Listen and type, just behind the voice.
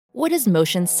What does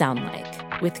motion sound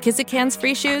like? With Kizikans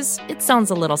free shoes, it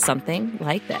sounds a little something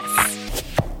like this.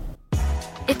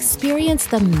 Experience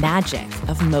the magic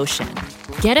of motion.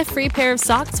 Get a free pair of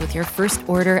socks with your first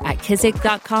order at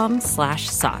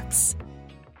kizik.com/socks.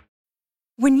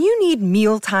 When you need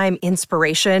mealtime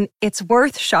inspiration, it's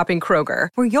worth shopping Kroger,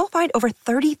 where you'll find over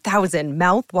 30,000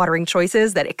 mouth-watering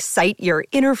choices that excite your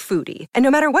inner foodie. And no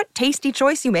matter what tasty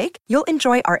choice you make, you'll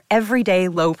enjoy our everyday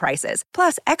low prices,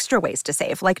 plus extra ways to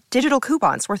save, like digital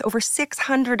coupons worth over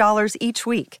 $600 each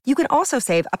week. You can also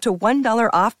save up to $1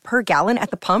 off per gallon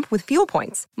at the pump with fuel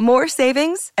points. More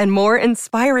savings and more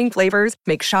inspiring flavors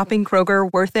make shopping Kroger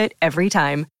worth it every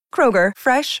time. Kroger,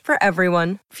 fresh for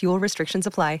everyone. Fuel restrictions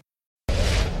apply.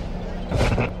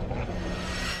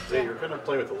 Zay, you're kind of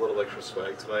playing with a little extra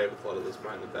swag tonight with a lot of this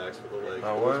behind the backs with the legs.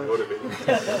 Oh, What was what? motivating?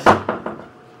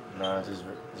 No,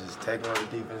 just taking what the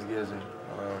defense gives me.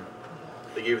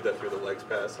 They gave you that through the legs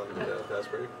pass on the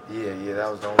fast break? Yeah, that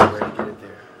was the only way to get it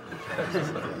there.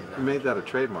 You made that a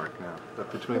trademark now, that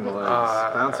between the legs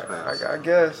bounce pass. I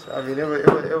guess. I mean, it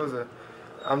was a.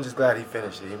 I'm just glad he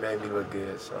finished it. He made me look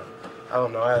good. So I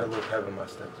don't know. I had a little pep in my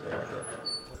step there. I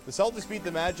guess. The Celtics beat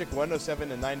the Magic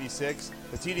 107-96.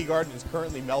 The TD Garden is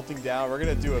currently melting down. We're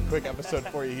going to do a quick episode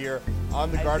for you here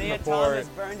on the Garden Report. Thomas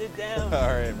burned it down. All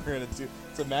right, we're going to do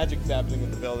some magic is happening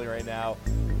in the building right now.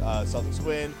 Celtics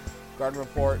win. Garden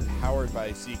Report, powered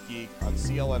by SeatGeek on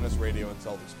CLNS Radio and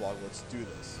Celtics Blog. Let's do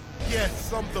this.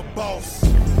 Yes, I'm the boss.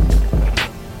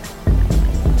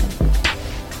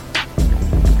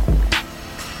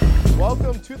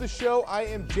 Welcome to the show. I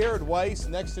am Jared Weiss.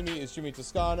 Next to me is Jimmy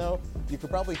Toscano. You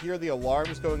could probably hear the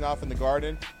alarms going off in the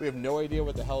garden. We have no idea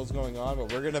what the hell is going on,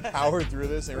 but we're going to power through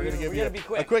this, and we're going to give you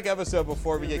a quick episode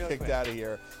before we get kicked out of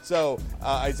here. So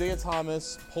Isaiah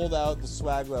Thomas pulled out the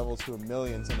swag level to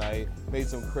 1,000,000 tonight, made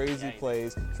some crazy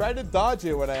plays, tried to dodge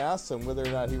it when I asked him whether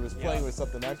or not he was playing with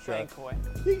something extra.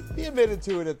 He admitted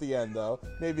to it at the end, though,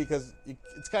 maybe because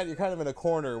you're kind of in a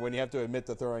corner when you have to admit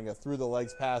to throwing a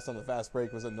through-the-legs pass on the fast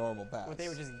break was a normal pass. But they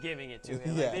were just giving it to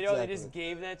him. Yeah, They just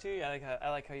gave that to you. I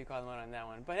like how you called him out on that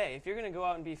one. But hey, if you're gonna go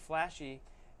out and be flashy,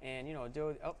 and we're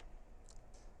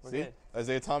good.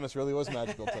 Isaiah Thomas really was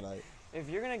magical tonight. If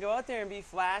you're gonna go out there and be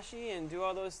flashy and do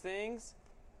all those things,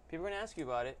 people are gonna ask you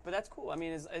about it. But that's cool. I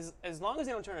mean, as long as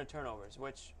they don't turn into turnovers,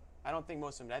 which I don't think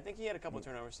most of them did. I think he had a couple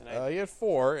turnovers tonight. He had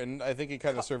 4, and I think he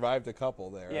kind of survived a couple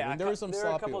there. Yeah, I mean, there were some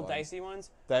sloppy a couple ones. dicey ones.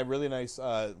 That really nice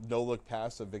no-look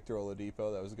pass of Victor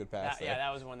Oladipo. That was a good pass. Yeah,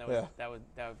 that was one that would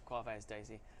qualify as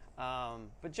dicey.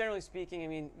 But generally speaking, I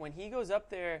mean, when he goes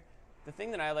up there, the thing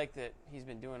that I like that he's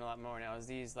been doing a lot more now is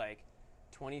these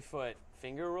 20-foot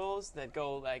finger rolls that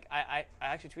go I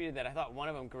actually tweeted that I thought one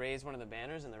of them grazed one of the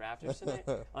banners in the rafters tonight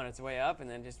on its way up and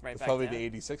then just right back probably down. the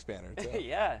 86 banner too.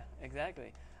 Yeah,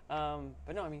 exactly.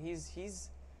 But no, I mean he's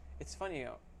it's funny.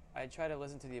 I try to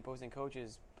listen to the opposing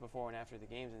coaches before and after the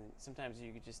games, and sometimes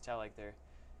you could just tell they're,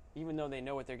 even though they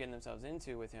know what they're getting themselves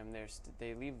into with him,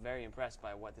 they leave very impressed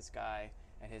by what this guy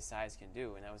at his size can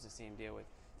do, and that was the same deal with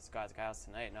Scott Skiles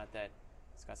tonight. Not that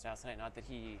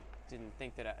he didn't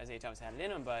think that Isaiah Thomas had it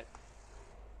in him, but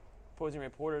opposing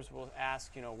reporters will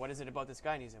ask, what is it about this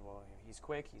guy? And he said, well, he's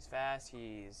quick, he's fast,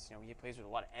 he plays with a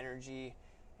lot of energy,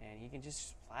 and he can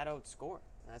just flat out score.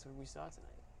 And that's what we saw tonight.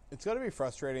 It's got to be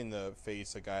frustrating to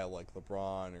face a guy like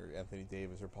LeBron or Anthony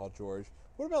Davis or Paul George.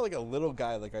 What about a little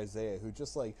guy like Isaiah who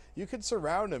just you could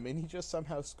surround him and he just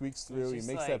somehow squeaks through, he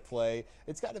makes that play.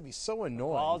 It's got to be so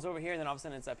annoying. The ball's over here and then all of a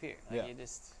sudden it's up here. Yeah.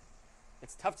 It's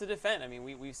tough to defend. I mean,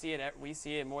 we see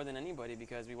it more than anybody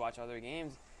because we watch other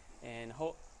games, and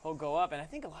he'll go up, and I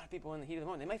think a lot of people in the heat of the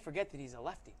moment, they might forget that he's a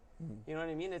lefty. Mm-hmm. You know what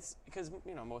I mean? It's because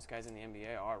most guys in the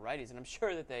NBA are righties, and I'm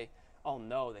sure that they all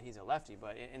know that he's a lefty,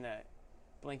 but in the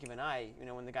blink of an eye,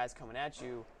 when the guy's coming at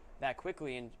you that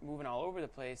quickly and moving all over the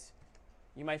place,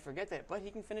 you might forget that. But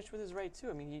he can finish with his right too.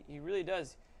 I mean, he really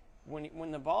does.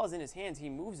 When the ball is in his hands,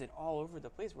 he moves it all over the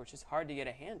place where it's just hard to get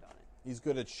a hand on it. He's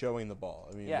good at showing the ball.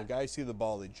 I mean, the guys see the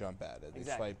ball, they jump at it, they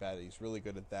swipe at it. He's really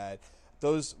good at that.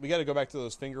 We got to go back to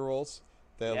those finger rolls.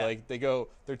 They're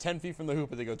they're 10 feet from the hoop,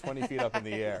 but they go 20 feet up in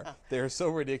the air. They're so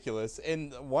ridiculous.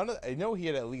 And I know he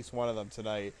had at least one of them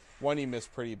tonight. One he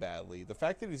missed pretty badly. The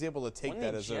fact that he's able to take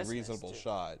that as a reasonable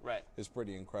shot is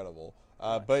pretty incredible.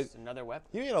 But another weapon.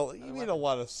 He made a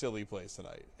lot of silly plays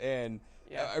tonight, and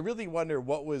I really wonder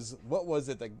what was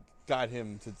it that got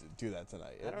him to do that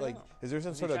tonight. I don't know. Is there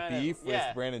some sort of beef with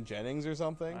Brandon Jennings or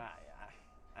something?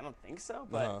 I don't think so,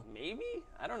 but maybe.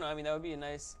 I don't know. I mean, that would be a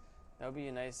nice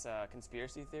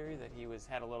conspiracy theory that he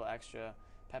had a little extra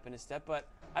pep in his step, but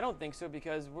I don't think so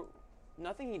because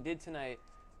nothing he did tonight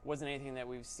wasn't anything that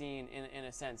we've seen in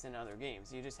a sense in other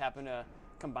games. He just happened to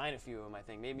combine a few of them, I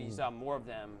think. Maybe you saw more of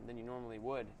them than you normally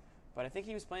would. But I think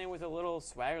he was playing with a little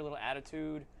swagger, a little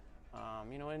attitude,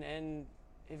 and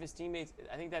if his teammates,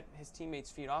 I think that his teammates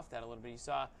feed off that a little bit. You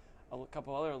saw a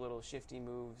couple other little shifty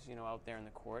moves, out there in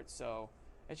the court. So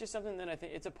it's just something that I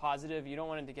think it's a positive. You don't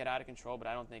want him to get out of control, but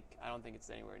I don't think it's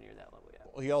anywhere near that level yet.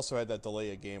 Well, he also had that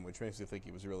delay of game, which makes me think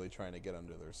he was really trying to get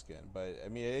under their skin. But I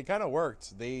mean, it kind of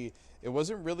worked. It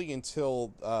wasn't really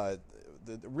until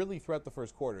really throughout the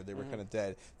first quarter they were kind of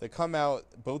dead. They come out.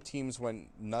 Both teams went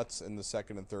nuts in the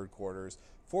second and third quarters.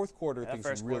 Fourth quarter,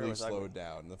 things really slowed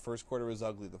down. The first quarter was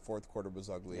ugly. The fourth quarter was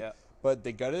ugly. Yeah. But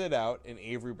they gutted it out, and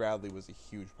Avery Bradley was a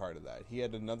huge part of that. He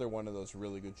had another one of those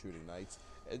really good shooting nights,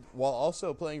 while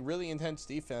also playing really intense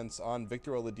defense on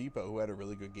Victor Oladipo, who had a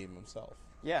really good game himself.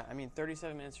 Yeah, I mean,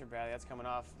 37 minutes for Bradley. That's coming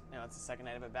off. It's the second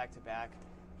night of it back-to-back.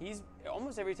 He's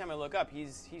almost every time I look up,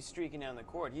 he's streaking down the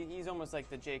court. He's almost like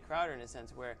the Jay Crowder in a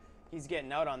sense, where he's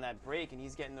getting out on that break and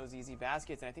he's getting those easy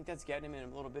baskets. And I think that's getting him in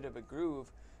a little bit of a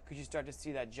groove because you start to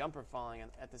see that jumper falling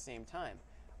at the same time.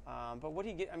 But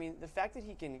the fact that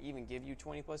he can even give you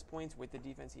 20-plus points with the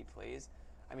defense he plays,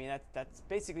 I mean, that's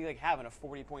basically like having a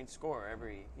 40-point scorer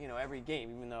every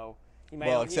game, even though he might.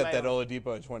 Well, except that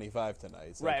Oladipo had 25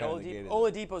 tonight. So right,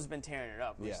 Oladipo's been tearing it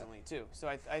up recently too. So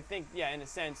I think, in a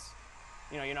sense,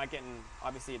 you're not getting,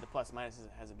 obviously the plus minus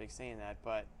has a big say in that,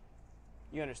 but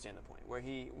you understand the point where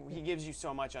he gives you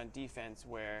so much on defense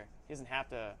where he doesn't have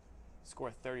to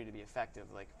score 30 to be effective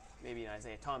like maybe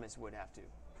Isaiah Thomas would have to.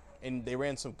 And they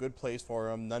ran some good plays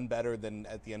for him, none better than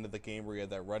at the end of the game where he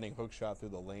had that running hook shot through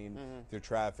the lane, through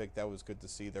traffic. That was good to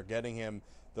see. They're getting him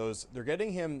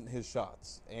his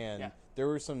shots. And there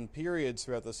were some periods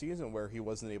throughout the season where he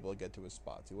wasn't able to get to his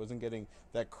spots. He wasn't getting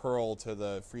that curl to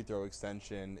the free throw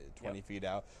extension 20 feet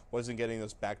out, wasn't getting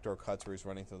those backdoor cuts where he's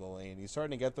running through the lane. He's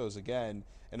starting to get those again,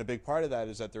 and a big part of that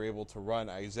is that they're able to run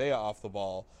Isaiah off the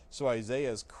ball, so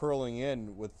Isaiah is curling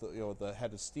in with the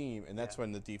head of steam, and that's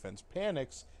when the defense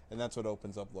panics, and that's what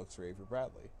opens up looks for Avery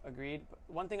Bradley. Agreed.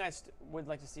 One thing I would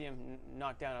like to see him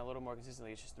knock down a little more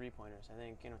consistently is just three-pointers. I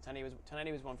think tonight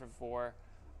he was 1 for 4.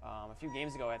 A few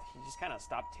games ago, he just kind of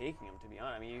stopped taking them, to be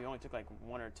honest. I mean, he only took like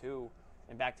 1 or 2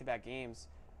 in back-to-back games.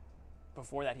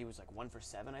 Before that, he was like 1 for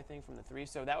 7, I think, from the 3.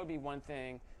 So that would be one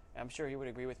thing I'm sure he would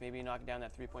agree with, maybe knocking down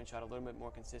that three-point shot a little bit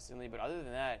more consistently. But other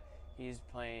than that, he's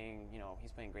playing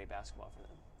great basketball for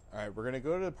them. All right, we're going to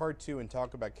go to part 2 and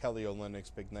talk about Kelly Olynyk's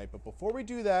big night. But before we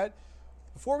do that,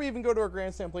 before we even go to our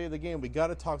grandstand play of the game, we got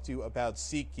to talk to you about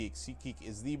SeatGeek. SeatGeek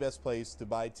is the best place to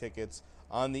buy tickets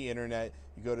on the internet.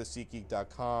 You go to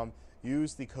SeatGeek.com,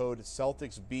 use the code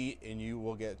CelticsBeat, and you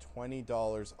will get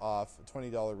 $20 off, a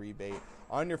 $20 rebate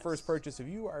on your first purchase if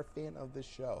you are a fan of this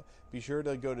show. Be sure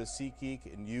to go to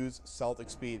SeatGeek and use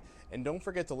CelticsBeat. And don't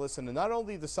forget to listen to not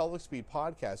only the CelticsBeat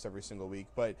podcast every single week,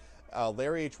 but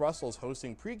Larry H. Russell's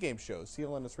hosting pregame shows,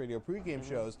 CLNS Radio pregame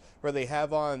shows, where they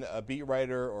have on a beat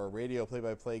writer or a radio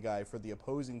play-by-play guy for the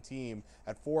opposing team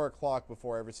at 4 o'clock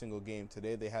before every single game.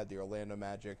 Today they had the Orlando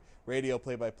Magic radio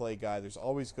play-by-play guy. There's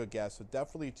always good guests, so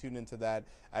definitely tune into that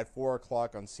at 4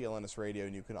 o'clock on CLNS Radio,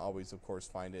 and you can always, of course,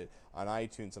 find it on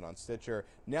iTunes and on Stitcher.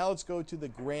 Now let's go to the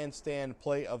grandstand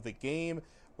play of the game.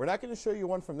 We're not going to show you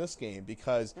one from this game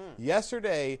because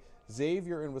yesterday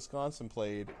Xavier in Wisconsin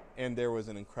played, and there was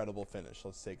an incredible finish.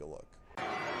 Let's take a look.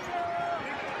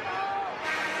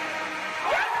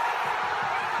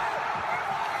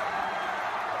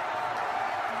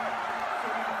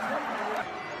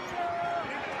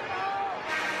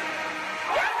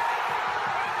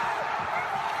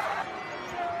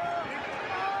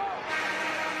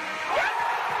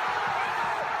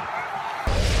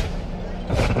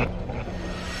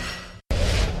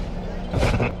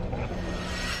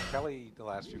 The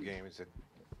last few games had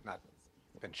not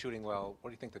been shooting well. What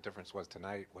do you think the difference was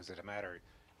tonight? Was it a matter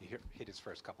he hit his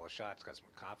first couple of shots, got some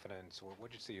confidence, or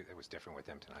what did you see that was different with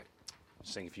him tonight? I was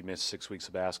saying if you miss 6 weeks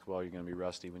of basketball, you're going to be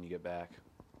rusty when you get back.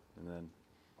 And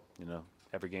then,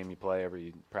 every game you play,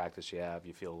 every practice you have,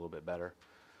 you feel a little bit better.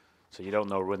 So you don't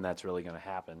know when that's really going to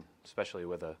happen, especially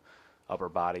with a upper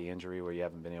body injury where you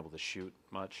haven't been able to shoot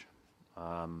much.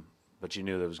 But you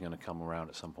knew that was going to come around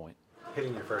at some point.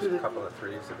 Hitting your first couple of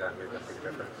threes, did that make a big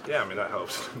difference? Yeah, I mean, that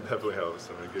helps. Definitely helps.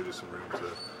 I mean, it gives you some room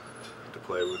to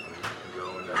play with and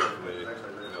go, and that definitely,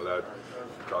 that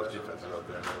draws defenses out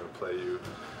there and they play you,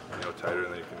 tighter,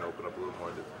 and then you can open up a little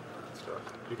more stuff.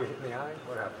 You get hit in the eye?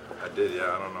 What happened? I did,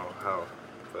 yeah. I don't know how,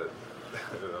 but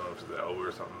I don't know if it's the elbow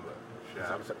or something, but shit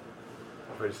happened.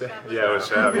 What did you say? Yeah, it was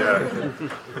Shab,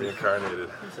 yeah. Reincarnated.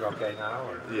 Is it okay now?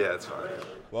 Or? Yeah, it's fine.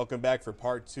 Welcome back for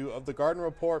part 2 of the Garden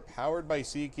Report, powered by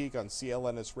SeatGeek on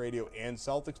CLNS Radio and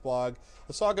Celtics blog.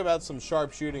 Let's talk about some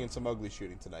sharp shooting and some ugly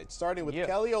shooting tonight. Starting with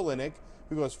Kelly Olynyk,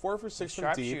 who goes 4 for 6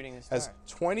 from deep, has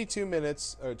 22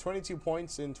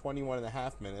 points in 21 and a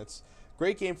half minutes.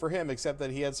 Great game for him, except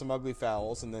that he had some ugly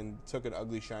fouls and then took an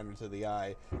ugly shiner to the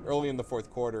eye early in the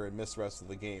fourth quarter and missed the rest of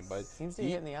the game. But seems to be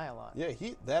hitting the eye a lot. Yeah,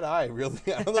 that eye really.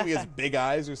 I don't know if he has big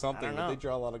eyes or something, but they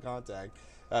draw a lot of contact.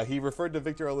 He referred to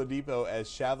Victor Oladipo as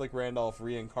Shavlik Randolph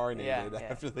reincarnated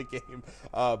after the game.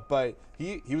 But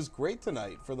he was great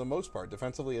tonight for the most part.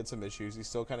 Defensively, he had some issues. He's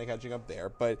still kind of catching up there.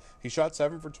 But he shot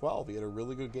 7 for 12. He had a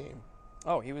really good game.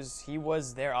 Oh, he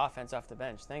was their offense off the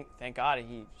bench. Thank God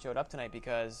he showed up tonight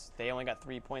because they only got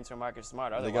 3 points from Marcus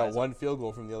Smart. Otherwise, they got 1 field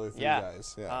goal from the other 3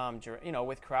 guys. Yeah.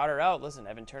 With Crowder out, listen,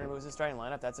 Evan Turner was the starting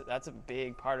lineup. That's a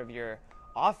big part of your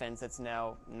offense that's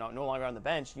now no longer on the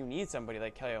bench. You need somebody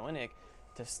like Kelly Olynyk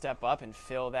to step up and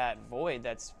fill that void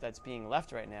that's being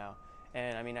left right now.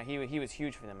 And I mean, he was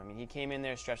huge for them. I mean, he came in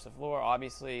there, stretched the floor,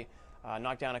 obviously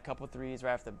knocked down a couple threes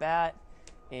right off the bat.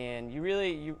 And you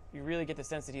really get the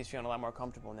sense that he's feeling a lot more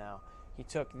comfortable now. He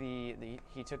took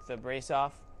the brace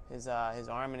off his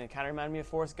arm, and it kind of reminded me of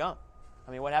Forrest Gump.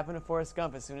 I mean, what happened to Forrest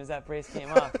Gump as soon as that brace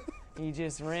came off? He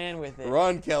just ran with it.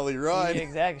 Run, Kelly, run! Yeah,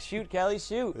 exactly. Shoot, Kelly,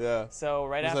 shoot. Yeah. So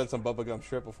right after had some Bubba Gump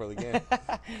strip before the game.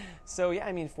 So yeah,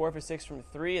 I mean, 4 for 6 from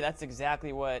 3. That's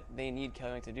exactly what they need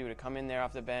Kelly to do, to come in there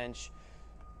off the bench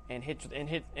and hit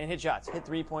shots, hit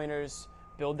 3-pointers.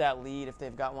 Build that lead if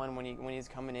they've got one when he's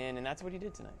coming in, and that's what he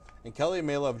did tonight. And Kelly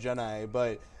may love Jedi,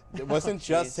 but it wasn't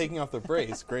just taking off the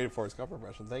brace. Great Forrest Gump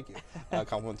impression, thank you.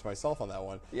 Compliment to myself on that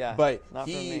one. Yeah, but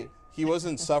he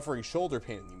wasn't suffering shoulder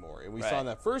pain anymore, and we saw in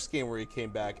that first game where he came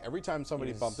back. Every time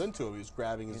somebody bumped into him, he was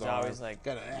grabbing his arm, always like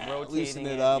kind of loosening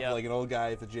it up like an old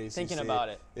guy at the JCC. Thinking about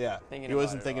it. Yeah, he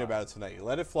wasn't thinking about it tonight. He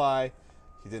let it fly.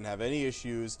 He didn't have any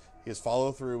issues. His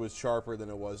follow through was sharper than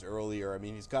it was earlier. I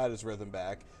mean, he's got his rhythm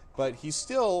back, but he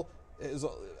still.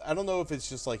 I don't know if it's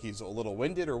just like he's a little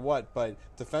winded or what, but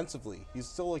defensively, he's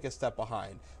still like a step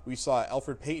behind. We saw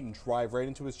Elfrid Payton drive right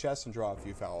into his chest and draw a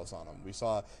few fouls on him. We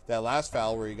saw that last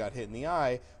foul where he got hit in the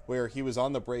eye, where he was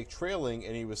on the break trailing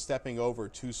and he was stepping over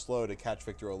too slow to catch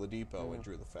Victor Oladipo and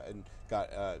drew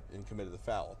and committed the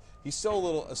foul. He's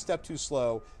still a step too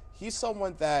slow. He's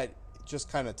someone that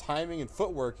just kind of timing and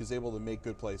footwork is able to make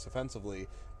good plays offensively,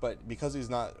 but because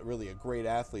he's not really a great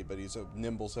athlete, but he's a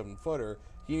nimble 7-footer,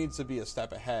 he needs to be a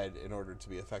step ahead in order to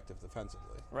be effective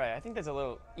defensively. Right. I think that's a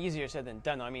little easier said than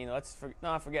done. I mean, let's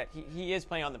not forget he is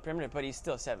playing on the perimeter, but he's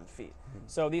still 7 feet.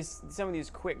 So some of these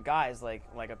quick guys like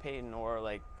a Payton or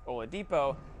like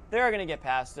Oladipo, they're going to get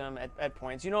past him at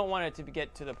points. You don't want it to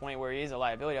get to the point where he is a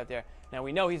liability out there. Now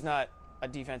we know he's not a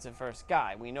defensive first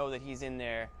guy. We know that he's in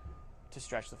there to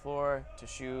stretch the floor, to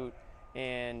shoot,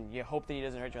 and you hope that he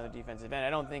doesn't hurt you on the defensive end. I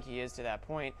don't think he is to that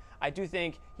point. I do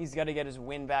think he's got to get his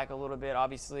wind back a little bit,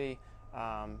 obviously.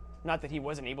 Not that he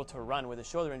wasn't able to run with a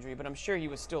shoulder injury, but I'm sure he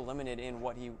was still limited in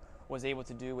what he was able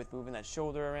to do with moving that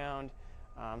shoulder around.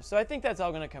 So I think that's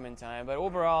all going to come in time. But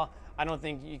overall, I don't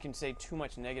think you can say too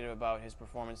much negative about his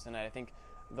performance tonight. I think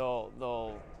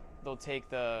they'll take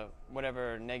the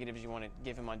whatever negatives you want to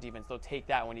give him on defense. They'll take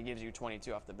that when he gives you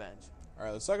 22 off the bench. All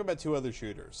right, let's talk about 2 other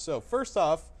shooters. So first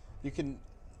off, you can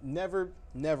never,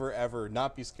 ever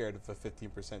not be scared of a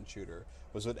 15% shooter,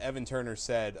 was what Evan Turner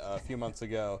said a few months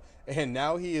ago. And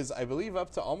now he is, I believe,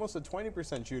 up to almost a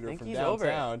 20% shooter from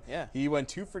downtown. Yeah. He went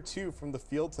 2 for 2 from the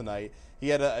field tonight. He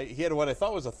had what I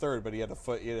thought was a third, but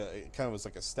it kind of was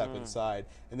like a step inside.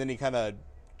 And then he kind of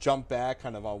jumped back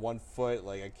kind of on 1 foot.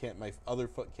 Like my other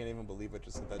foot can't even believe I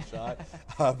just hit that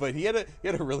shot. But he had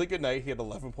a really good night. He had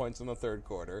 11 points in the third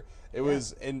quarter.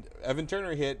 And Evan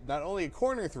Turner hit not only a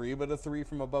corner 3, but a 3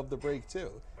 from above the break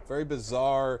too. Very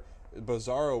bizarro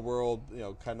world,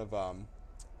 kind of, I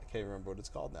can't remember what it's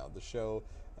called now. The show,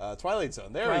 Twilight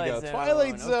Zone. There we go.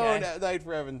 Twilight Zone at night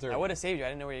for Evan Turner. I would have saved you. I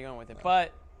didn't know where you're going with it.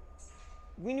 But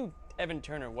we knew Evan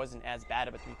Turner wasn't as bad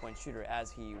of a 3-point shooter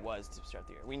as he was to start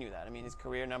the year. We knew that. I mean, his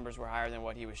career numbers were higher than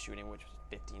what he was shooting, which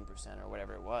was 15% or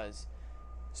whatever it was.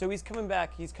 So he's coming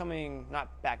back. He's coming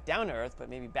not back down to earth, but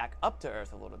maybe back up to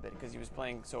earth a little bit because he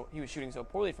was shooting so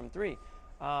poorly from 3.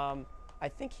 I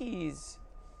think he's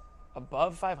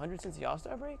above 500 since the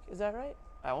All-Star break. Is that right?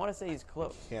 I want to say he's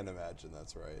close. Can't imagine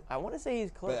that's right. I want to say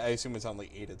he's close. But I assume it's on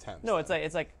like 8 attempts. No, it's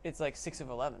like 6 of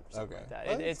 11 or something like that.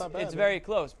 Well, it's not bad, it's very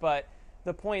close, but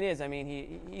the point is, I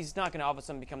mean, he's not going to all of a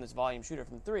sudden become this volume shooter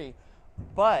from 3,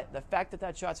 but the fact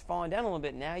that shot's fallen down a little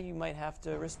bit, now you might have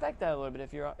to respect that a little bit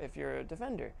if you're a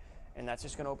defender, and that's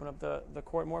just going to open up the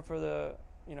court more for the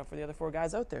for the other 4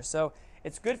 guys out there. So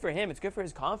it's good for him. It's good for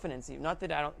his confidence. Not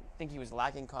that I don't think he was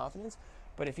lacking confidence,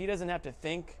 but if he doesn't have to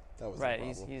think, right,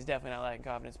 he's definitely not lacking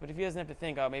confidence. But if he doesn't have to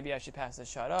think, oh, maybe I should pass this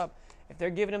shot up, if they're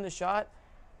giving him the shot,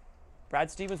 Brad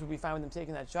Stevens would be fine with him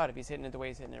taking that shot if he's hitting it the way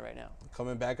he's hitting it right now.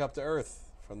 Coming back up to earth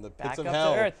from the pits of back hell.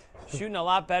 up to earth, shooting a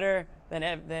lot better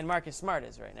than Marcus Smart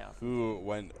is right now. Who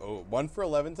went 1 for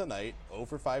 11 tonight, 0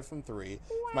 for 5 from 3. If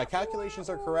my calculations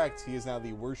are correct, he is now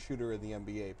the worst shooter in the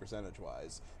NBA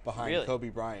percentage-wise, behind Kobe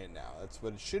Bryant now. That's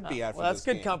what it should be after this game. Well, that's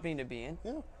good company to be in.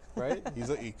 Yeah, right?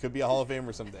 He could be a Hall of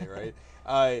Famer someday, right?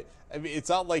 I mean, it's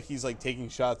not like he's like taking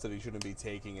shots that he shouldn't be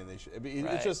taking, and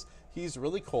it's just he's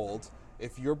really cold.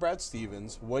 If you're Brad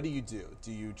Stevens, what do?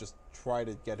 Do you just try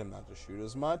to get him not to shoot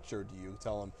as much, or do you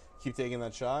tell him keep taking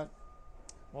that shot?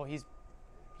 Well,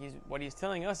 what he's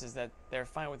telling us is that they're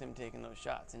fine with him taking those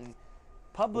shots, and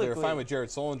publicly they're fine with Jared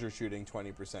Solinger shooting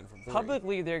 20% from 3.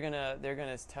 Publicly, they're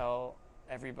gonna tell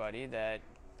everybody that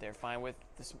they're fine with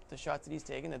the shots that he's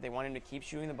taking, that they want him to keep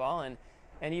shooting the ball, and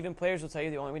even players will tell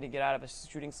you the only way to get out of a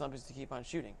shooting slump is to keep on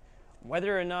shooting.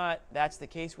 Whether or not that's the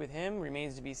case with him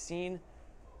remains to be seen.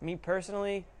 Me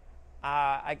personally,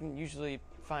 I can usually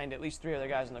find at least 3 other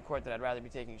guys on the court that I'd rather be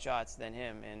taking shots than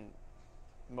him, and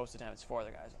most of the time it's 4 other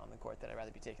guys on the court that I'd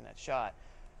rather be taking that shot.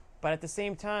 But at the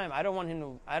same time, I don't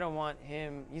want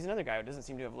him. He's another guy who doesn't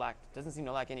seem to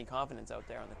lack any confidence out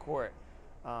there on the court,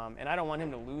 and I don't want him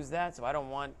to lose that. So I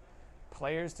don't want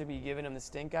players to be giving him the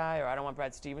stink eye, or I don't want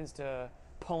Brad Stevens to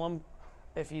pull him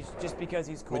just because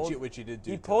he's cold. Which he did do.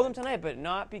 He pulled him tonight, but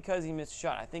not because he missed a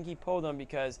shot. I think he pulled him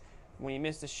because when he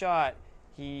missed a shot,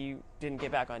 he didn't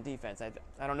get back on defense.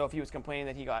 I don't know if he was complaining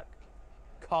that he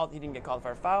didn't get called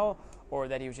for a foul, or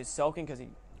that he was just sulking because he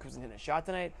wasn't hitting a shot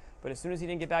tonight. But as soon as he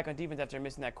didn't get back on defense after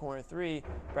missing that corner 3,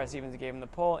 Brad Stevens gave him the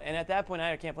pull. And at that point,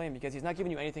 I can't blame him because he's not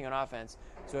giving you anything on offense.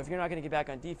 So if you're not going to get back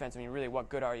on defense, I mean, really, what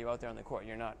good are you out there on the court?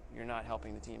 You're not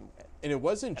helping the team. And it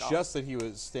wasn't just that he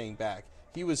was staying back.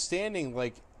 He was standing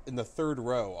like in the 3rd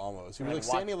row almost. He was like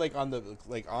standing like on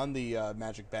the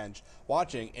Magic bench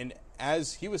watching, and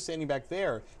as he was standing back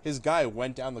there, his guy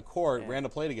went down the court, ran a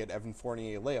play to get Evan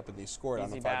Fournier a layup, and he scored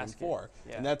on a 5 and 4.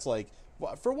 Yeah. And that's like,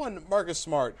 for one, Marcus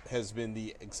Smart has been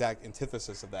the exact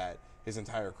antithesis of that his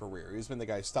entire career. He's been the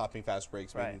guy stopping fast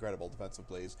breaks, making incredible defensive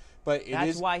plays. But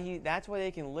that's why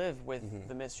they can live with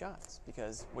the missed shots,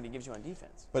 because what he gives you on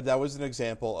defense. But that was an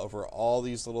example over all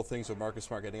these little things with Marcus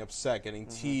Smart getting upset, getting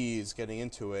teased, getting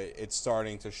into it. It's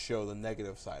starting to show the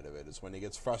negative side of it is when he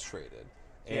gets frustrated.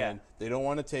 And they don't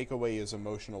want to take away his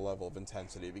emotional level of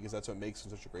intensity because that's what makes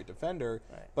him such a great defender.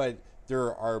 Right. But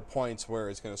there are points where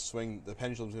it's going to swing, the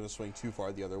pendulum's going to swing too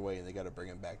far the other way, and they got to bring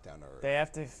him back down to earth. They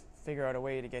have to figure out a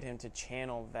way to get him to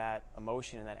channel that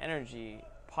emotion and that energy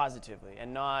positively,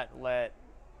 and not let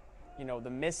the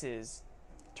misses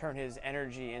turn his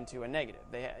energy into a negative.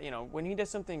 When he does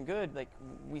something good, like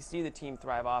we see the team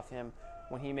thrive off him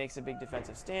when he makes a big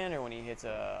defensive stand or when he hits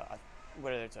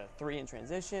whether it's a 3 in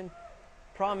transition.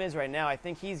 Problem is right now, I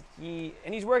think he's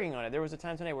working on it. There was a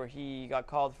time tonight where he got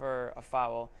called for a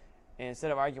foul, and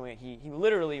instead of arguing it, he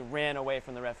literally ran away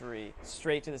from the referee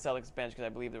straight to the Celtics bench because I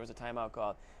believe there was a timeout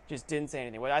called. Just didn't say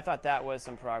anything. Well, I thought that was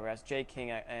some progress. Jay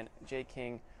King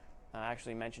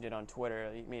actually mentioned it on Twitter.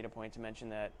 He made a point to mention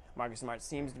that Marcus Smart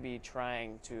seems to be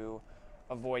trying to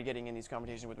avoid getting in these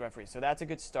conversations with referees. So that's a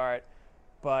good start.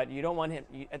 But you don't want him,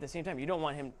 at the same time, you don't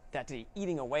want him that to be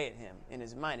eating away at him in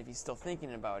his mind if he's still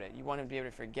thinking about it. You want him to be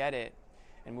able to forget it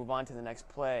and move on to the next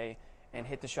play and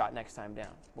hit the shot next time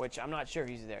down, which I'm not sure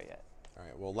he's there yet. All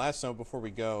right, well, last note before we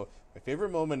go, my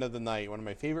favorite moment of the night, one of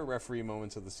my favorite referee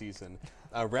moments of the season,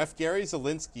 ref Gary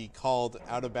Zielinski called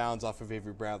out of bounds off of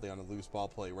Avery Bradley on a loose ball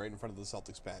play right in front of the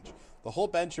Celtics bench. The whole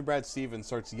bench and Brad Stevens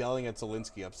starts yelling at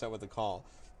Zielinski, upset with the call.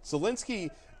 Zielinski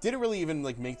didn't really even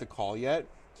make the call yet.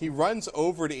 He runs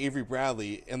over to Avery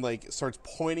Bradley and starts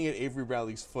pointing at Avery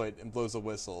Bradley's foot and blows a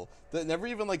whistle. That never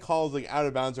even calls out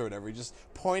of bounds or whatever. He just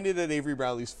pointed at Avery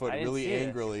Bradley's foot really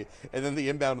angrily, and then the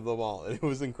inbound of the ball. And it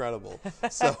was incredible.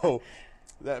 So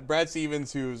that Brad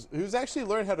Stevens, who's actually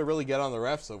learned how to really get on the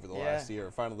refs over the last year,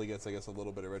 finally gets, I guess, a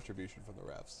little bit of retribution from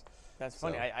the refs. That's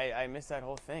funny. I missed that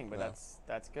whole thing, but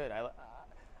that's good.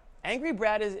 Angry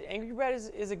Brad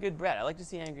is a good Brad. I like to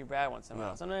see Angry Brad once in a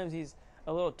while. Sometimes he's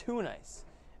a little too nice.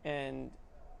 And,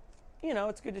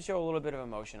 it's good to show a little bit of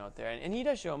emotion out there. And he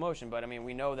does show emotion, but,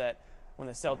 we know that when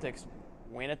the Celtics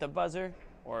win at the buzzer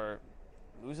or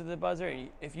lose at the buzzer,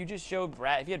 if you just showed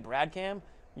if you had Brad Cam,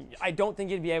 I don't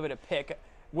think you'd be able to pick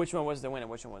which one was the win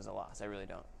and which one was the loss. I really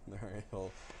don't. All right.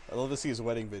 Well, I'd love to see his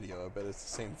wedding video. I bet it's the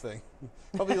same thing.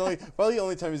 probably the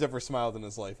only time he's ever smiled in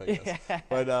his life, I guess. Yeah.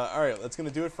 But all right, that's going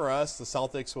to do it for us. The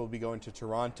Celtics will be going to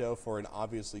Toronto for an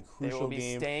obviously crucial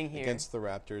game against the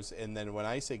Raptors. And then when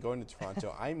I say going to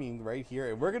Toronto, I mean right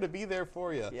here, and we're going to be there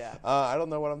for you. Yeah. I don't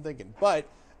know what I'm thinking, but.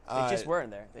 They just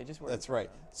weren't there. They just weren't. That's right.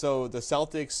 So the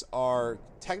Celtics are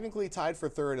technically tied for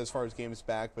third as far as games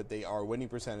back, but they are winning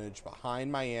percentage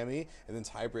behind Miami and then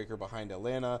tiebreaker behind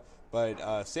Atlanta.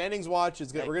 But standings watch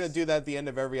is good. We're going to do that at the end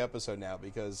of every episode now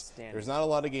because there's not a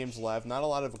lot of games left, not a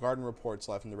lot of Garden reports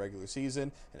left in the regular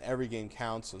season, and every game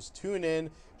counts. So tune in,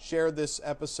 share this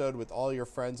episode with all your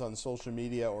friends on social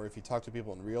media, or if you talk to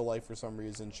people in real life for some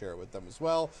reason, share it with them as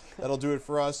well. That'll do it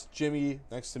for us. Jimmy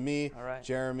next to me,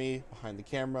 Jeremy behind the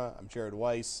camera. I'm Jared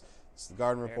Weiss. It's the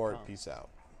Garden Report. Peace out.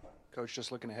 Coach,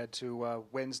 just looking ahead to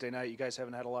Wednesday night, you guys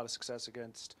haven't had a lot of success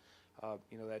against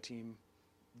that team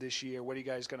this year. What are you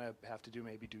guys going to have to do,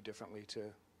 maybe do differently to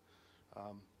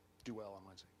do well on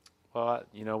Wednesday? Well,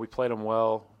 we played them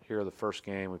well here the first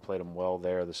game. We played them well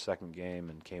there the second game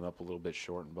and came up a little bit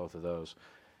short in both of those.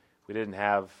 We didn't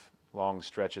have many long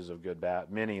stretches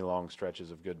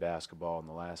of good basketball in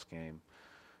the last game,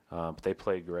 but they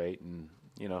played great, and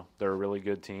they're a really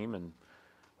good team, and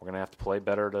we're going to have to play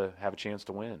better to have a chance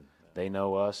to win. They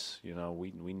know us,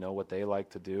 we know what they like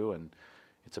to do, and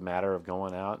it's a matter of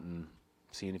going out and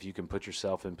seeing if you can put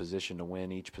yourself in position to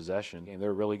win each possession. And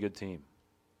they're a really good team.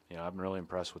 I've been really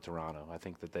impressed with Toronto. I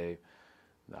think that they,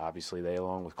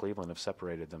 along with Cleveland, have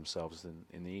separated themselves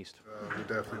in the East. We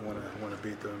definitely want to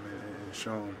beat them and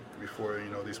show them before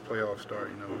these playoffs start.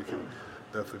 We can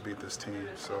definitely beat this team.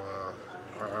 So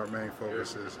our main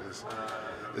focus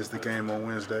is the game on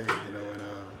Wednesday.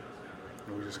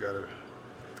 And we just gotta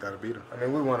beat them. I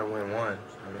mean, we want to win one.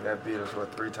 I mean, that beat us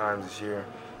 3 times this year,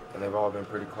 and they've all been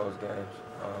pretty close games.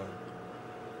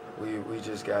 We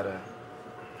just gotta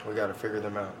figure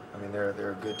them out. I mean, they're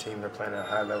a good team. They're playing at a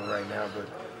high level right now, but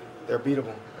they're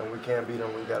beatable, and we can't beat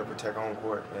them. We got to protect home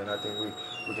court, and I think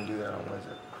we can do that on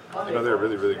Wednesday. They're a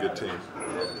really, really good team.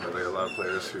 They have a lot of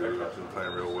players who have been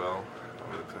playing real well.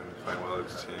 They've been playing well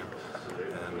as a team,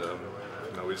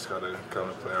 and we just got to come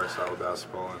and play our style of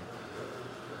basketball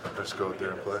and just go out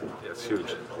there and play. Yeah, it's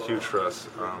huge for us.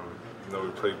 We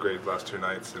played great the last 2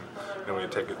 nights, and we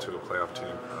take it to a playoff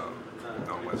team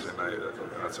on Wednesday night.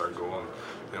 That's our goal.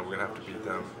 And we're gonna have to beat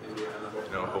them.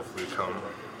 Hopefully come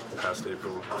past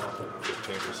April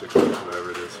 15th or 16th,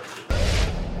 whatever it is.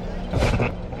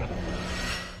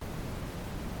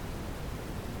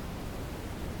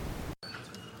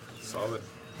 Solid. It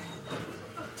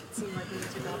seemed like when you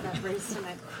took out that race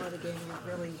tonight before the game,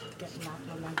 you're really getting that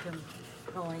momentum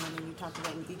going. I mean, you talked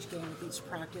about with each game, with each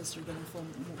practice, you're getting full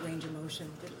range of motion.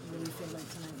 Did you really feel like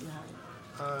tonight you had?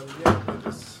 Yeah,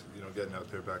 just getting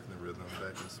out there, back in the rhythm,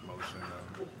 back in some motion.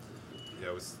 It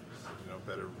was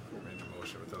better range of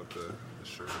motion without the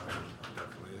shirt on,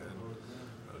 definitely,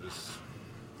 and just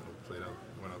went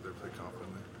out there, played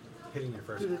confidently. Hitting your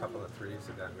first couple of threes,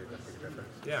 did that make a big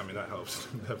difference? Yeah, I mean that helps.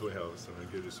 Definitely helps. I mean,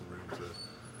 it gives you some room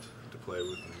to play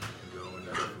with and go, and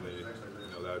definitely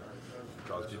that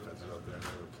draws defenses out there and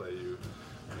they will play you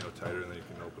tighter, and then you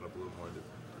can open up a little more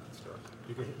stuff.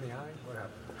 You get hit in the eye? What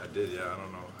happened? I did, yeah. I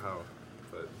don't know how,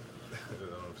 but I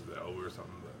don't know if it's the elbow or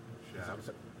something. But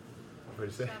Shab. What did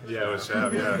you say? Yeah, it was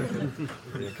Shab. Yeah,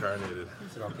 reincarnated.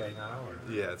 Is it okay now? Or?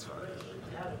 Yeah, it's fine.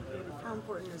 How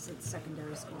important is it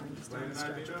secondary scoring just down the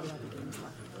stretch with 11 games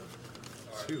left?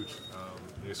 It's huge.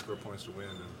 You score points to win,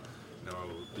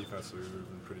 and defensively we've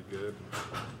been pretty good.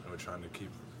 And we're trying to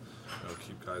keep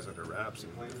guys under wraps,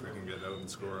 and if we can get out and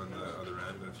score on the other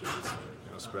end, and if you just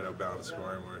spread out balanced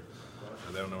scoring where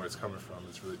they don't know where it's coming from,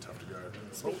 it's really tough to guard.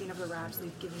 Speaking of the wraps,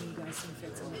 they've given you guys some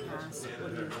fits in the past.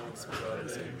 What do you expect from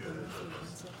this game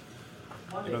against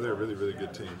it? They're a really, really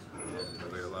good team.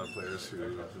 They have a lot of players who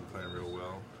have been playing real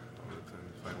well. They've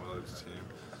been playing well as a team,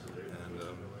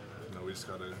 and we just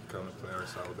got to come and play our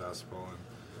style of basketball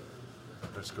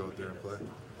and just go out there and play.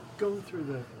 Going through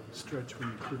that stretch when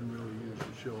you couldn't really use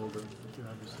your shoulder, you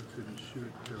obviously couldn't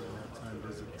shoot during that time.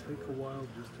 Does it take a while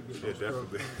just to get Yeah,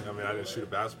 definitely. I mean, I didn't shoot a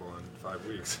basketball in 5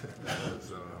 weeks,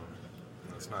 so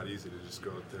it's not easy to just go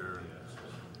out there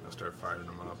and start firing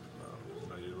them up.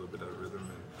 You get a little bit out of rhythm,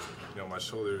 and my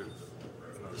shoulder,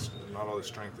 not all the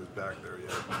strength is back there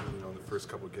yet. In the first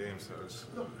couple of games, I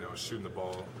was shooting the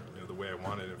ball the way I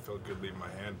wanted. It felt good leaving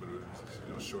my hand, but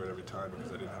it was short every time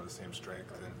because I didn't have the same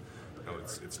strength. And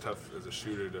it's tough as a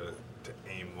shooter to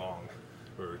aim long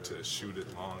or to shoot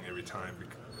it long every time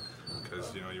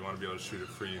because you want to be able to shoot it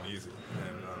free and easy.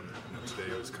 And today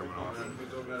it was coming off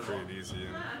free and easy,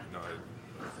 and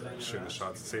I shooting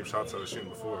the same shots I was shooting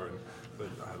before, but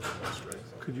I had a little more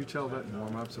strength. Could you tell that in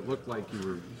warm-ups? It looked like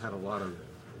you had a lot of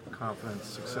confidence,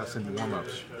 success in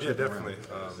warm-ups. Yeah, definitely.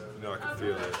 I could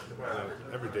feel it.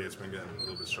 Every day it's been getting a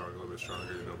little bit stronger.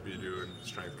 BDU and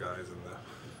strength guys and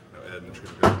Ed and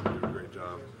Trina guys do a great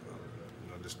job.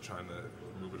 Just trying to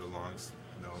move it along,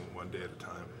 one day at a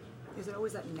time. Is it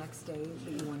always that next day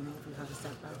that you want to know if you've had a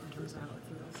setback in terms of how it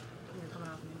feels when you're coming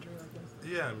off an injury like this?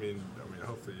 Yeah, I mean,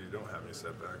 hopefully you don't have any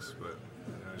setbacks, but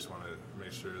I just want to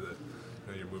make sure that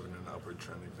you're moving in an upward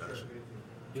trending fashion.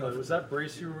 Was that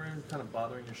brace you were in kind of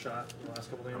bothering your shot the last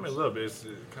couple of games? A little bit. It's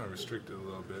kind of restricted a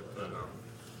little bit, but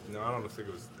I don't think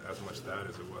it was as much that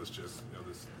as it was just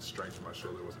the strength in my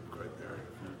shoulder wasn't quite there.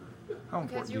 How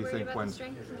important do you think when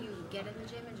strength, can you get in the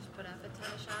gym and just put up a ton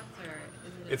of shots, or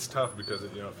is it? It's tough because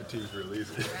fatigue's real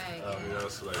easy. Right.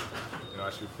 So I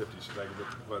shoot 50.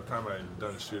 By the time I'm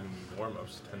done shooting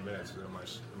warm-ups, 10 minutes,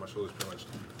 my shoulder's pretty much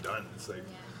done. It's like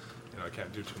I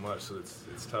can't do too much, so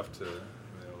it's tough to.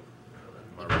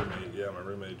 My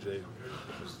roommate Jay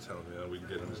was telling me we can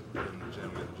get in the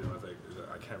gym. I was like,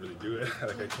 I can't really do it.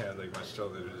 I can't. My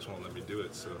shoulder just won't let me do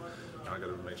it. So I got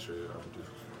to make sure I'm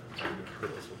just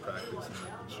purposeful practice and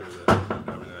make sure that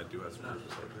everything I do has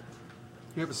purpose out there.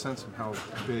 Do you have a sense of how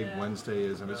big Wednesday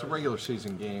is? I mean, it's a regular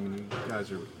season game, and you guys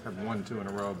have won 2 in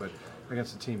a row, but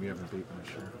against a team you haven't beaten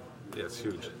this year. Yeah, it's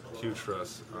huge for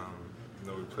us.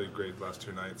 We played great the last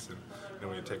 2 nights, and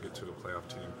when you take it to a playoff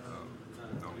team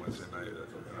on Wednesday night,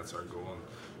 that's our goal.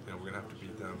 And we're gonna have to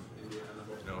beat them.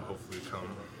 Hopefully come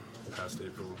past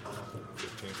April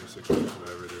 15th or 16th,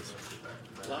 whatever it is.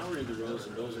 Lowry and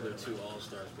DeRozan, those are their 2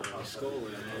 all-stars, but Scola,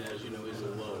 as you know, is a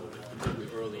load,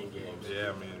 particularly early in games.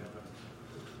 Yeah,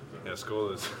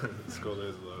 Scola is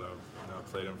a load. I've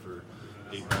played him for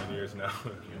 8-9 years now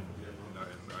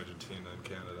in Argentina and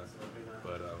Canada,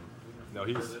 but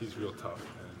he's real tough.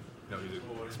 And he's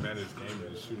expanded his game.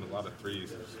 He's shooting a lot of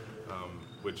threes,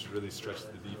 which really stretches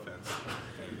the defense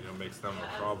and makes them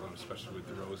a problem, especially with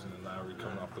DeRozan and Lowry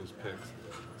coming off those picks.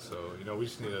 So we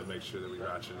just need to make sure that we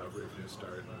ratchet it up right from the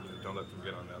start. And, don't let them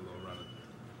get on that low run.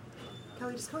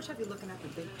 Kelly, does Coach have you looking at the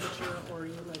big picture, or are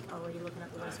you already looking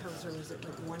at the West Coast, or is it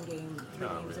one game, 3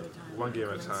 games at a time? One game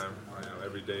at a time.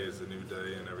 Every day is a new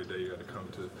day, and every day you got to come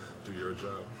to do your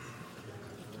job.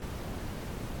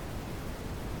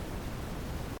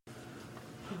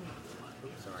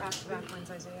 Back-to-back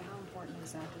wins, Isaiah. How important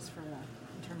is that just for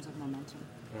in terms of momentum?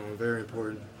 Very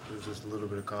important. There's just a little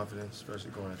bit of confidence,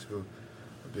 especially going into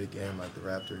a big game like the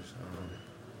Raptors.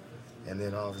 And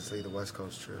then obviously the West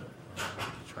Coast trip.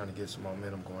 Trying to get some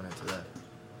momentum going into that.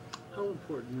 How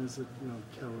important is it,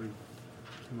 Kelly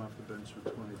came off the bench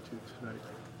with 22 tonight,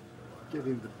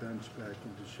 getting the bench back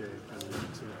into shape and to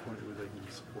the point where they can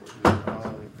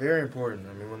support you? Very important.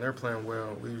 When they're playing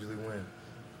well, we usually win.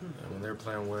 And when they're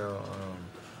playing well,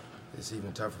 it's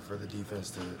even tougher for the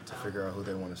defense to figure out who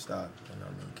they want to stop.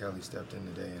 And Kelly stepped in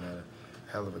today and had a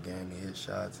hell of a game. He hit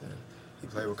shots and he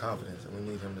played with confidence, and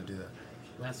we need him to do that.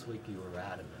 Last week you were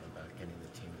adamant about getting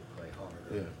the team to play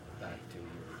harder. Back to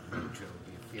your neutral.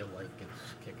 Do you feel like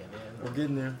it's kicking in? We're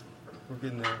getting there.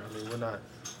 We're not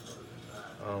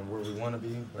where we want to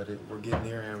be, but we're getting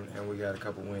there, and we got a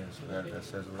couple wins. So that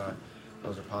says a lot.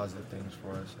 Those are positive things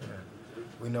for us. And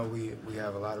we know we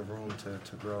have a lot of room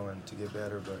to grow and to get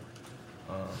better, but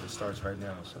it starts right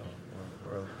now. So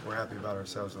we're happy about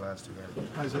ourselves the last 2 games.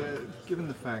 Isaiah, given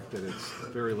the fact that it's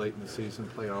very late in the season,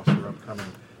 playoffs are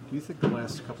upcoming, do you think the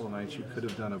last couple of nights you could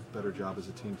have done a better job as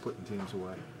a team putting teams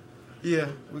away? Yeah,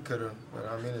 we could have, but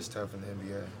it's tough in the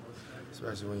NBA,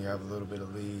 especially when you have a little bit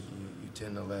of lead. You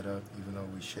tend to let up, even though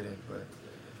we shouldn't.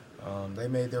 But they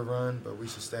made their run, but we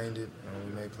sustained it.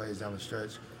 We made plays down the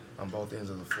stretch on both ends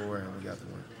of the floor, and we got the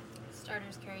win.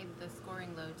 Starters carried the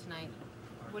scoring load tonight.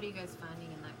 What are you guys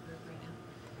finding in that group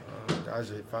right now?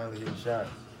 Guys are finally hitting shots.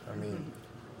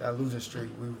 That losing streak,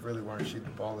 we really weren't shooting the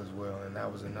ball as well, and that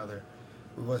was another.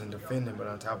 We wasn't defending, but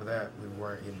on top of that, we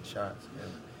weren't hitting shots.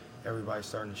 And everybody's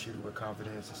starting to shoot it with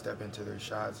confidence and step into their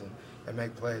shots and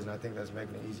make plays, and I think that's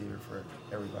making it easier for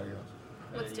everybody else.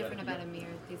 What's different about Amir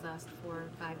these last 4 or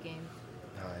 5 games?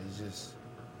 He's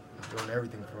doing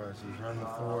everything for us. He's running the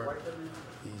floor,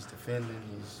 he's defending,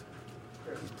 he's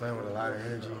playing with a lot of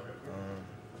energy.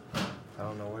 I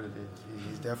don't know what it is.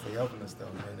 He's definitely helping us, though,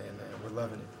 and we're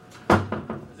loving it.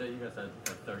 You guys had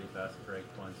 30 fast break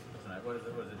points tonight. What does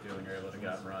it do when you're able to get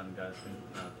out and run? Guys can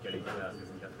get easy passes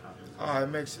and get the confidence.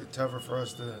 It makes it tougher for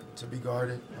us to be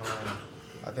guarded.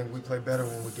 I think we play better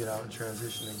when we get out in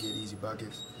transition and get easy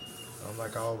buckets.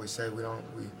 Like I always say, we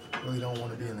really don't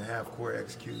want to be in the half court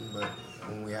executing, but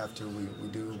when we have to, we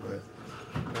do. But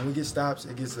when we get stops,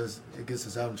 it gets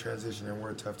us out in transition, and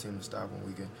we're a tough team to stop when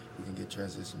we can get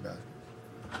transition basketball.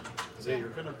 Zay, you're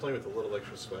kind of playing with a little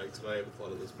extra swag tonight with a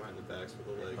lot of those behind the backs with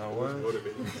the legs. Oh, What was what?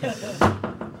 motivating?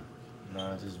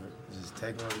 No, just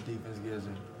taking what the defense gives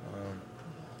me.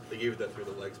 They gave you that through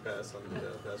the legs pass on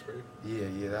the fast break?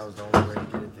 Yeah, that was the only way to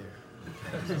get it there.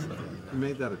 You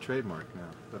made that a trademark now,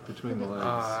 that between the legs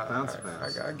bounce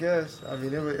pass. I guess. I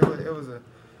mean, it was a.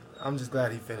 I'm just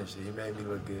glad he finished it. He made me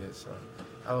look good. So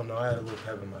I don't know. I had a little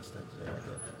pep in my step there. I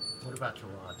guess. What about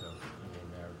Toronto? I mean,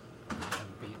 they're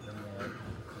unbeaten them there,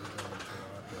 Cleveland and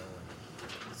Toronto.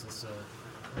 And is this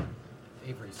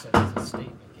Avery said it's a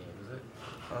statement game, is it?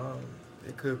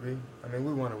 It could be. I mean,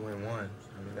 we want to win one.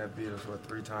 I mean, that beat us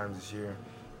 3 times this year,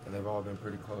 and they've all been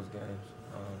pretty close games.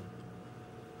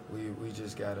 We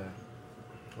just gotta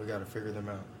figure them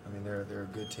out. I mean, they're a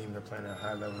good team. They're playing at a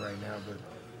high level right now, but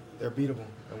they're beatable,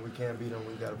 and we can't beat them.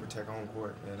 We got to protect home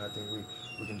court, and I think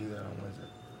we can do that on Wednesday.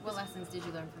 What lessons did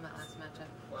you learn from that last matchup?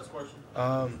 Last question.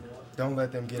 Don't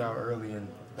let them get out early, and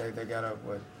they got up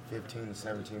 15 to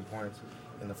 17 points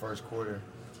in the first quarter,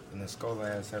 and then Scola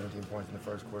had 17 points in the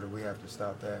first quarter. We have to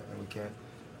stop that, and we can't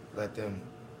let them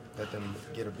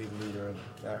get a big lead early.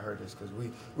 That hurt us because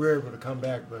we were able to come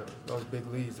back, but those big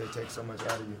leads, they take so much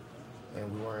out of you,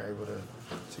 and we weren't able to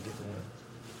get the win.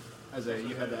 Isaiah,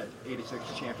 you had that 86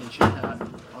 championship hat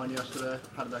on yesterday.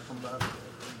 How did that come about?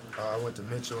 I went to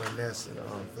Mitchell and Ness in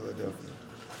Philadelphia.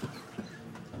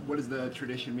 What does the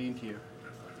tradition mean to you?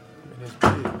 I mean, it's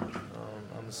big.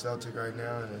 I'm a Celtic right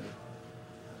now, and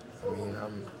I mean,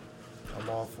 I'm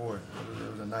all for it.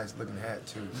 It was a nice looking hat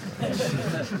too.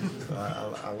 So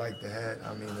I like the hat.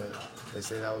 I mean, they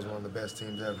say that was one of the best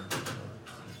teams ever.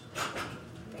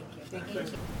 Thank you.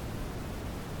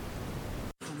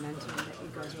 Momentum that you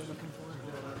guys were looking for.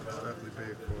 It's definitely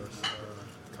big for us.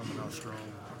 Coming out strong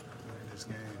in this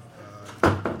game.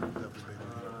 Definitely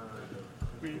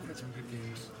big. You've had some good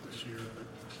games this year, but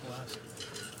the last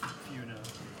few now.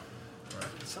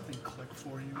 Right. Did something click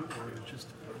for you, or just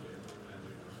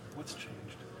what's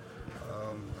changed?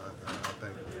 I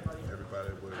think everybody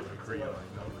would agree on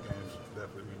the games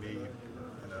definitely we need,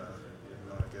 and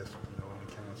I guess when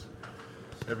it counts,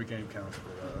 every game counts,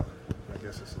 but I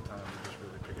guess it's the time to just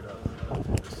really pick it up,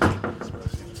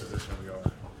 especially in the position we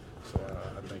are. So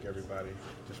I think everybody,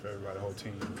 the whole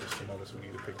team, just to notice we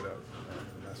need to pick it up,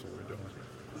 and that's what we're doing.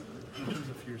 In terms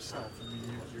of yourself, I mean,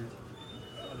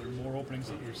 are there more openings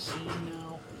that you're seeing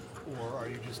now, or are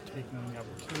you just taking the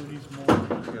opportunities more?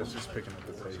 I guess just picking up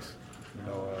the pace,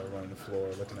 running the floor,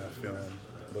 looking at film,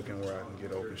 looking where I can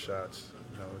get open shots,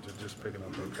 just picking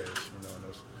up the pace,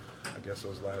 and I guess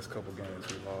those last couple games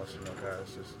we lost,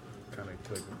 guys just kind of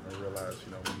clicked and realized,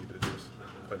 we need to just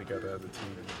play together as a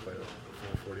team and play a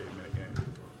full 48-minute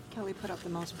game. Kelly put up the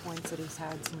most points that he's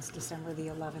had since December the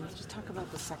 11th. Just talk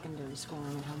about the secondary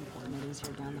scoring and how important it is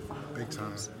here down the final. Big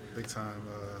time.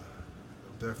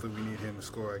 Definitely we need him to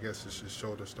score. I guess it's his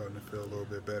shoulder starting to feel a little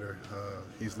bit better.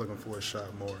 He's looking for a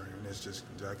shot more, and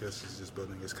I guess it's just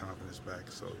building his confidence back.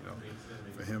 So,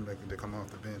 for him to come off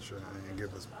the bench and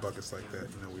give us buckets like that,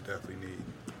 we definitely need.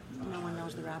 No one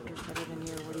knows the Raptors better than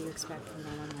you. What do you expect from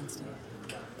them on Wednesday?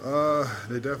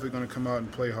 They're definitely going to come out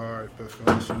and play hard, but for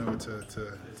us,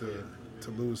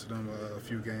 to lose to them a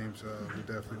few games, we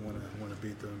definitely want to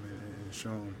beat them and show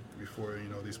them before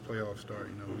these playoffs start.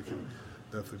 We can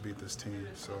definitely beat this team.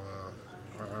 So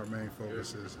our main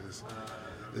focus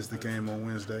is the game on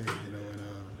Wednesday,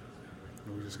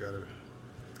 and we just gotta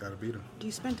beat them. Do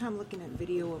you spend time looking at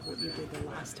video of what you did the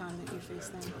last time that you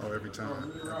faced them? Oh, every time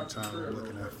I'm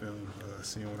looking at film,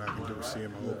 seeing what I can do,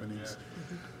 seeing my openings,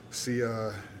 see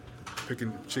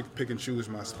pick and choose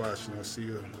my spots. See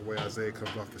the way Isaiah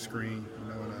comes off the screen,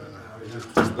 and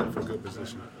just look for good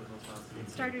position.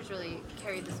 Starters really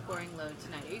carried the scoring load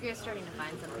tonight. Are you guys starting to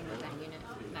find something with that unit,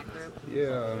 that group?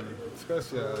 Yeah,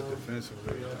 especially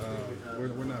defensively.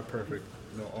 We're not perfect,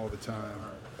 all the time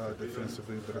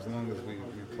defensively, but as long as we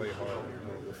play hard,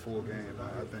 the full game,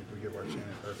 I think we give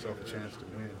ourselves a chance to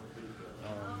win.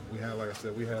 We have, like I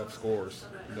said, we have scores,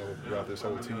 throughout this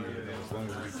whole team, and as long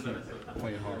as we keep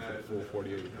playing hard for the full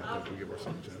 48, I think we give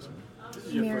ourselves a chance to win. This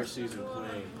is your first season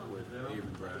playing with Avery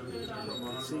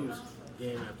Bradley. It seems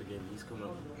game after game, he's coming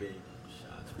up with big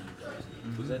shots for you guys.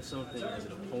 Was that something as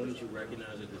an opponent you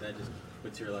recognized, or did that just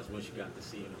materialize once you got to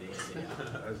see him day in, day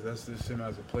out? That's just him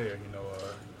as a player.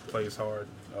 Plays hard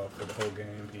for the whole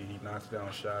game. He knocks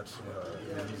down shots,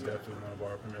 and he's definitely one of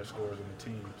our premier scorers on the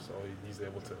team. So he's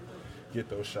able to get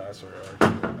those shots or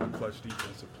a clutch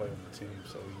defensive play on the team.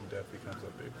 So he definitely comes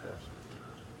up big for us.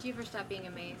 Do you ever stop being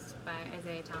amazed by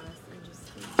Isaiah Thomas and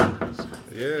just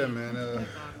Yeah, man,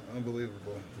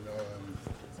 unbelievable.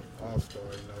 All-star.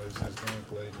 His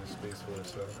gameplay just speaks for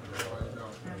itself.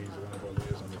 He's one of our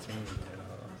leaders on the team, and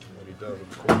what he does on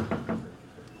the court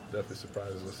definitely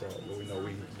surprises us all. But we know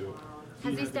we can do it.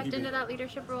 Has he stepped into that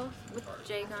leadership role with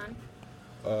Jay gone?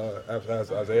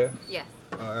 As Isaiah? Yes.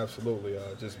 Absolutely.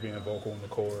 Just being vocal on the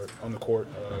court,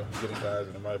 getting guys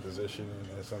in the right position,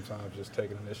 and sometimes just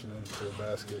taking initiative to the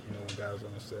basket. When guys are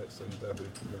on the set. So he's definitely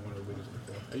been one of the leaders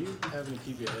before. Are you having to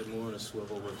keep your head more on a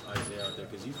swivel with Isaiah out there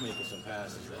because he's making some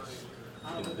passes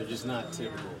that they're just not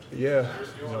typical? Yeah.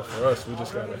 For us, we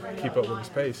just gotta keep up with his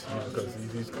pace. Because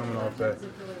he's coming off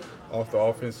the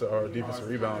offense or defensive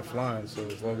rebound flying. So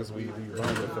as long as we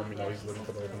run with him, he's looking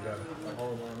for the open guy.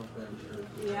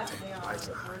 Yeah, they are.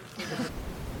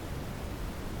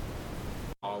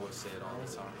 I always say it all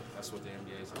the time. That's what the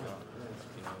NBA is about.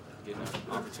 Getting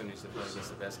opportunities to play against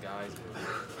the best guys, and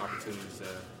opportunities to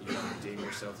redeem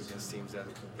yourself against teams that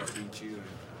beat you, and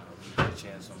you get a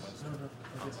chance on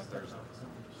Thursday.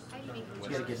 How do you make You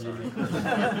gotta get as a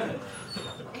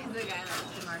guy like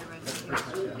DeMar DeRozan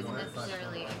isn't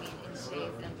necessarily, in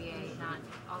today's NBA, not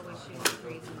always shooting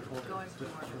threes and going for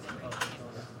more of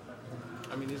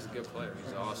He's a good player.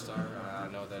 He's an all-star. I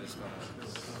know that it's going to,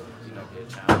 be a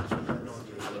challenge. I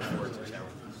look forward to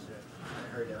challenges. I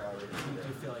heard that already. Do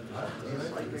you feel like you have to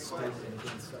play the state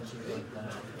against something like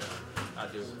that? I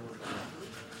do.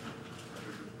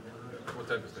 What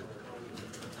type of state?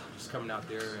 Just coming out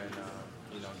there and,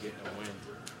 getting a win.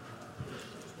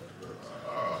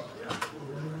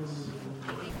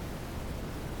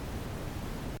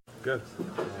 Good.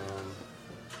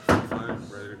 Fine,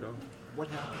 ready to go. What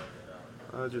happened?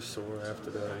 Just sore after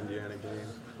the Indiana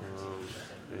game,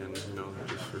 and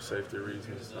just for safety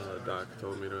reasons, Doc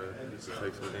told me to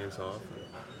take some games off.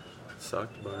 It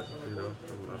sucked, but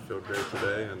I feel great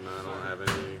today, and I don't have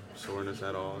any soreness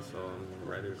at all, so I'm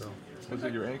ready to go. Was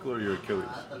it your ankle or your Achilles?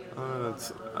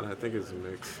 I think it's a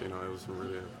mix. It was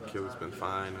really Achilles been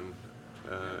fine, and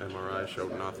MRI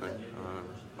showed nothing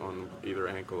on either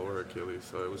ankle or Achilles,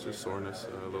 so it was just soreness,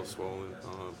 a little swollen,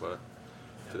 but.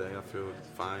 Today I feel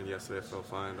fine. Yesterday I felt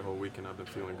fine. The whole weekend I've been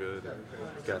feeling good.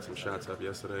 Got some shots up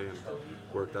yesterday and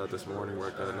worked out this morning,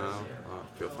 worked out now.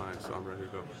 Feel fine, so I'm ready to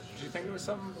go. Did you think it was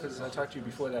something? Because I talked to you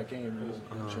before that game.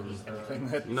 You mentioned anything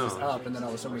that no. was up, and then all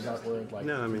of a sudden we got word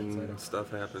No,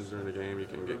 stuff happens during the game. You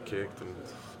can get kicked and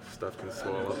stuff can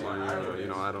swell up on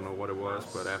you. I don't know what it was,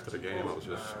 but after the game I was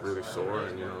just really sore,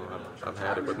 and I've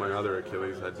had it with my other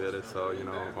Achilles. I did it, so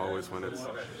always when it's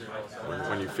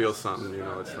when you feel something,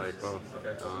 it's like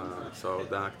so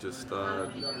Doc just did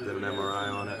an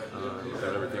MRI on it.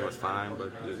 Said everything was fine,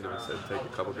 but said take a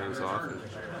couple games off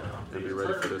and be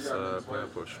ready for this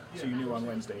playoff push. So you knew on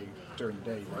Wednesday during the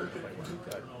day you wanted to play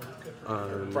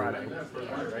Friday.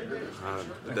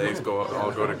 The days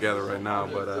all go together right now,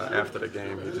 but after the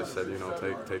game he just said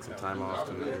take some time off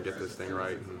and get this thing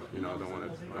right, and don't want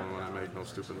to make no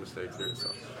stupid mistakes here.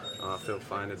 So I feel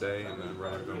fine today, and then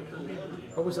ready to go.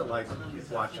 What was it like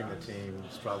watching the team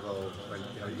struggle when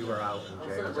you were out and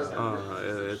Jay was out?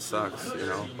 It sucks,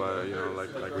 but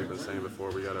like we've been saying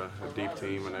before, we got a deep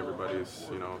team, and everybody's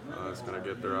is going to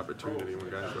get their opportunity when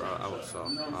guys are out. So,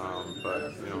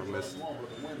 but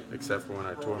except for when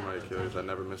I tore my Achilles, I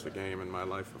never missed a game in my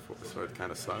life before, so it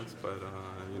kind of sucks. But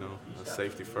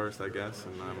safety first, I guess,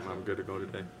 and I'm good to go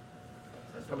today.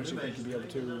 How much do you think you'll be able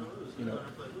to,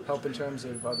 help in terms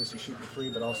of obviously shooting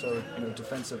free, but also,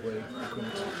 defensively? You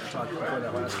couldn't talk before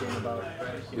that last game about,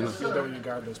 your ability to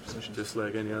guard those positions. Just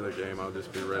like any other game, I'll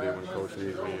just be ready when coach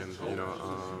needs me.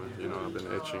 And I've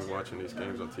been itching watching these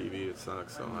games on TV. It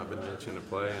sucks, so I've been itching to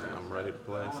play, and I'm ready to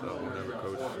play. So whenever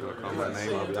coach call my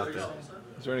name, I'll be out there.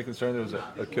 Is there any concern there was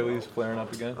Achilles flaring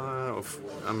up again?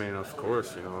 Of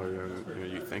course,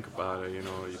 you think about it, you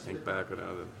think back of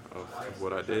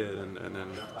what I did, and then,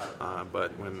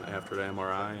 but when after the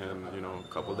MRI and, a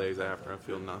couple days after, I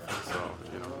feel nothing, so,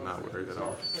 not worried at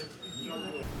all.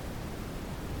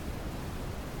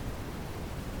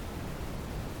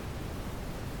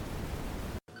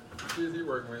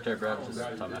 Jared Brad was just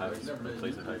talking about how he's been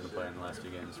pleased with how you've been playing the last two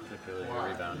games, particularly your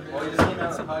rebounding.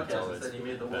 That's something that's always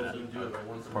been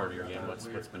a part of your game. What's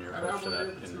been your approach to that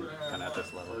kind of at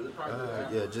this level?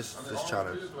 Just trying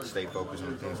to stay focused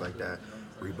on things like that,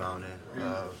 rebounding,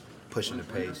 pushing the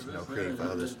pace, creating for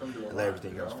others, and let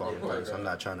everything else fall in place. I'm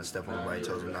not trying to step on anybody's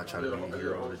toes. I'm not trying to be the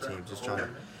hero of the team. Just trying to,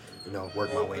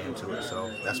 work my way into it.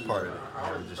 So that's part of it.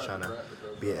 I'm just trying to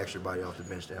be an extra body off the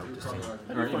bench to help this team.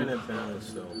 Are you in that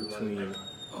balance though between,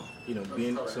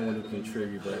 being someone who can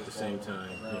contribute, but at the same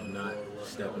time, not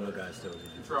stepping on guys' toes?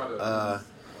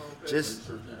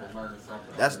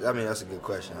 That's a good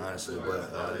question, honestly.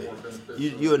 But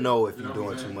you'll know if you're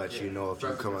doing too much. You know if you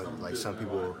come up, like some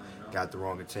people got the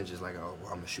wrong intentions, like, oh,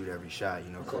 I'm gonna shoot every shot.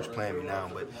 You know, coach playing me now,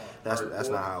 but that's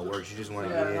not how it works. You just want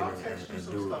to get in and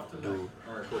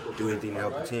do anything to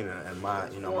help the team. And my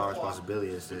responsibility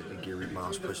is to get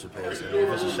rebounds, push the pace. And if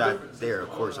it's a shot there, of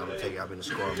course I'm gonna take it. I've been a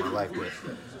scorer my life,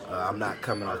 but I'm not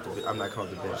coming off the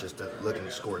bench just looking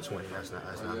to score 20. That's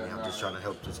not me. I'm just trying to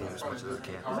help the team as much as I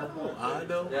can. Is that a little odd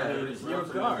though? I mean, you're a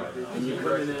guard, and you're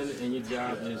coming in, and your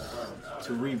job is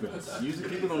to rebound. Usually,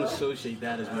 people don't associate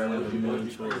that as one of the main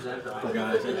choices for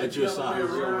guys at your size.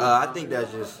 I think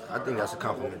that's a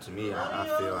compliment to me. I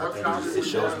think it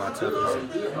shows my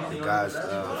toughness. If guys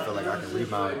feel like I can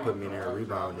rebound and put me in there and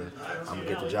rebound, then I'm gonna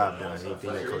get the job done.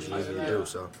 Anything that coach needs me to do.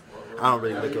 So I don't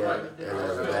really look at it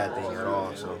as a bad thing at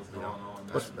all. So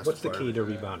what's the key to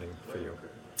rebounding for you?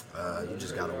 You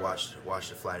just gotta watch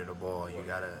the flight of the ball. You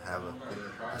gotta have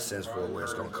a sense for where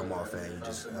it's gonna come off at. You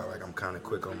just I'm kind of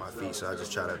quick on my feet, so I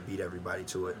just try to beat everybody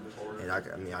to it. And I'm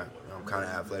kind of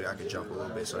athletic. I can jump a little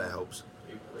bit, so that helps.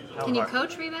 Can you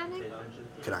coach rebounding?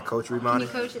 Can I coach rebounding?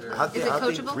 Can you coach it? Is it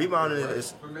coachable? Think rebounding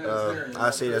is. I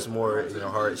say that's more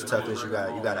hard. It's toughness. You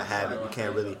gotta have it. You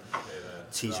can't really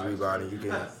teach rebounding. You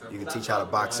can teach how to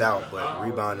box out, but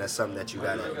rebounding, that's something that you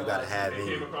gotta have in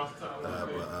you.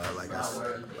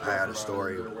 I had a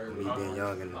story of me being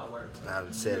young, and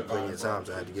I've said it plenty of times.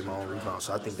 I had to get my own rebound,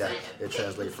 so I think that it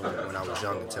translates from when I was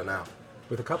young until now.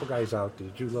 With a couple guys out,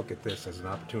 did you look at this as an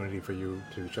opportunity for you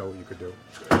to show what you could do?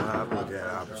 I've looked at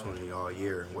an opportunity all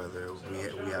year, whether we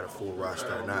had a full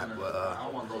roster or not. But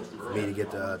for me to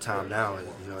get the time now, it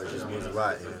just means a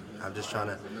lot. And I'm just trying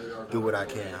to do what I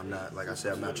can. I'm not, like I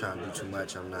said, I'm not trying to do too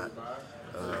much. I'm not.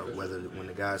 When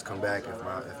the guys come back,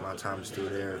 if my time is still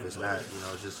there, if it's not,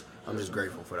 I'm just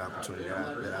grateful for the opportunity that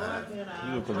I have.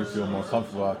 You look like you feel more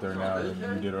comfortable out there now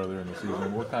than you did earlier in the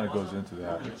season. What kind of goes into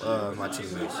that? My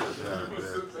teammates, the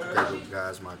great group of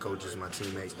guys, my coaches, my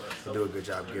teammates, they do a good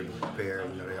job getting me prepared.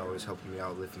 They always helping me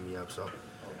out, lifting me up. So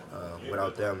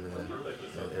without them, then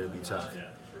it'll be tough.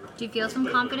 Do you feel some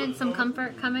confidence, some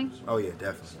comfort coming? Oh yeah,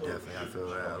 definitely. I feel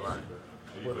that a lot.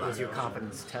 Was your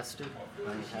confidence tested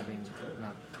by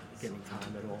not getting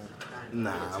time at all?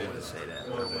 Nah, I wouldn't say that.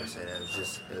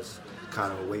 It's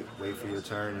kind of wait for your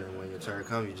turn, and when your turn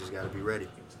comes, you just got to be ready,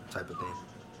 type of thing.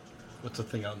 What's the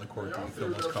thing out in the court that you feel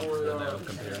most comfortable now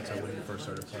compared to when you first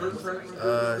started playing?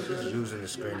 Just using the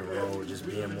screen and roll, just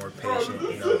being more patient,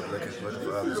 looking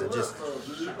for others, and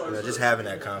just having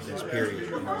that confidence. Period.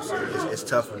 So it's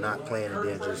tough when not playing, and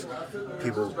then just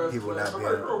people not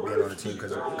being on the team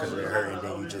because they're hurt, and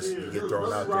then you get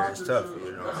thrown out there. It's tough,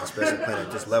 especially playing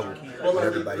at this level when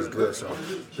everybody's good. So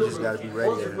you just got to be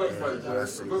ready. And when I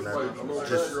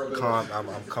just calm,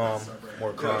 I'm calm,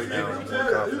 more calm now, and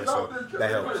more confident. So that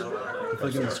helps. I feel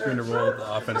like in the screen to roll,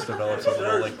 the offense develops a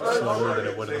little slower than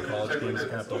it would in the college games. You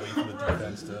have to wait for the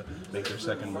defense to make their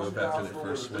second move after their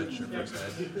first switch or first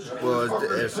head. Well,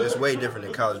 it's way different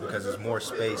in college because there's more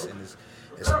space and it's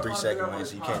a 3-second lane,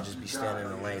 so you can't just be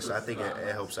standing in the lane. So I think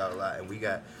it helps out a lot. And we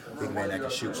got big men that can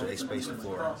shoot, so they space the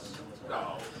floor.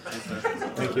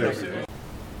 Thank you.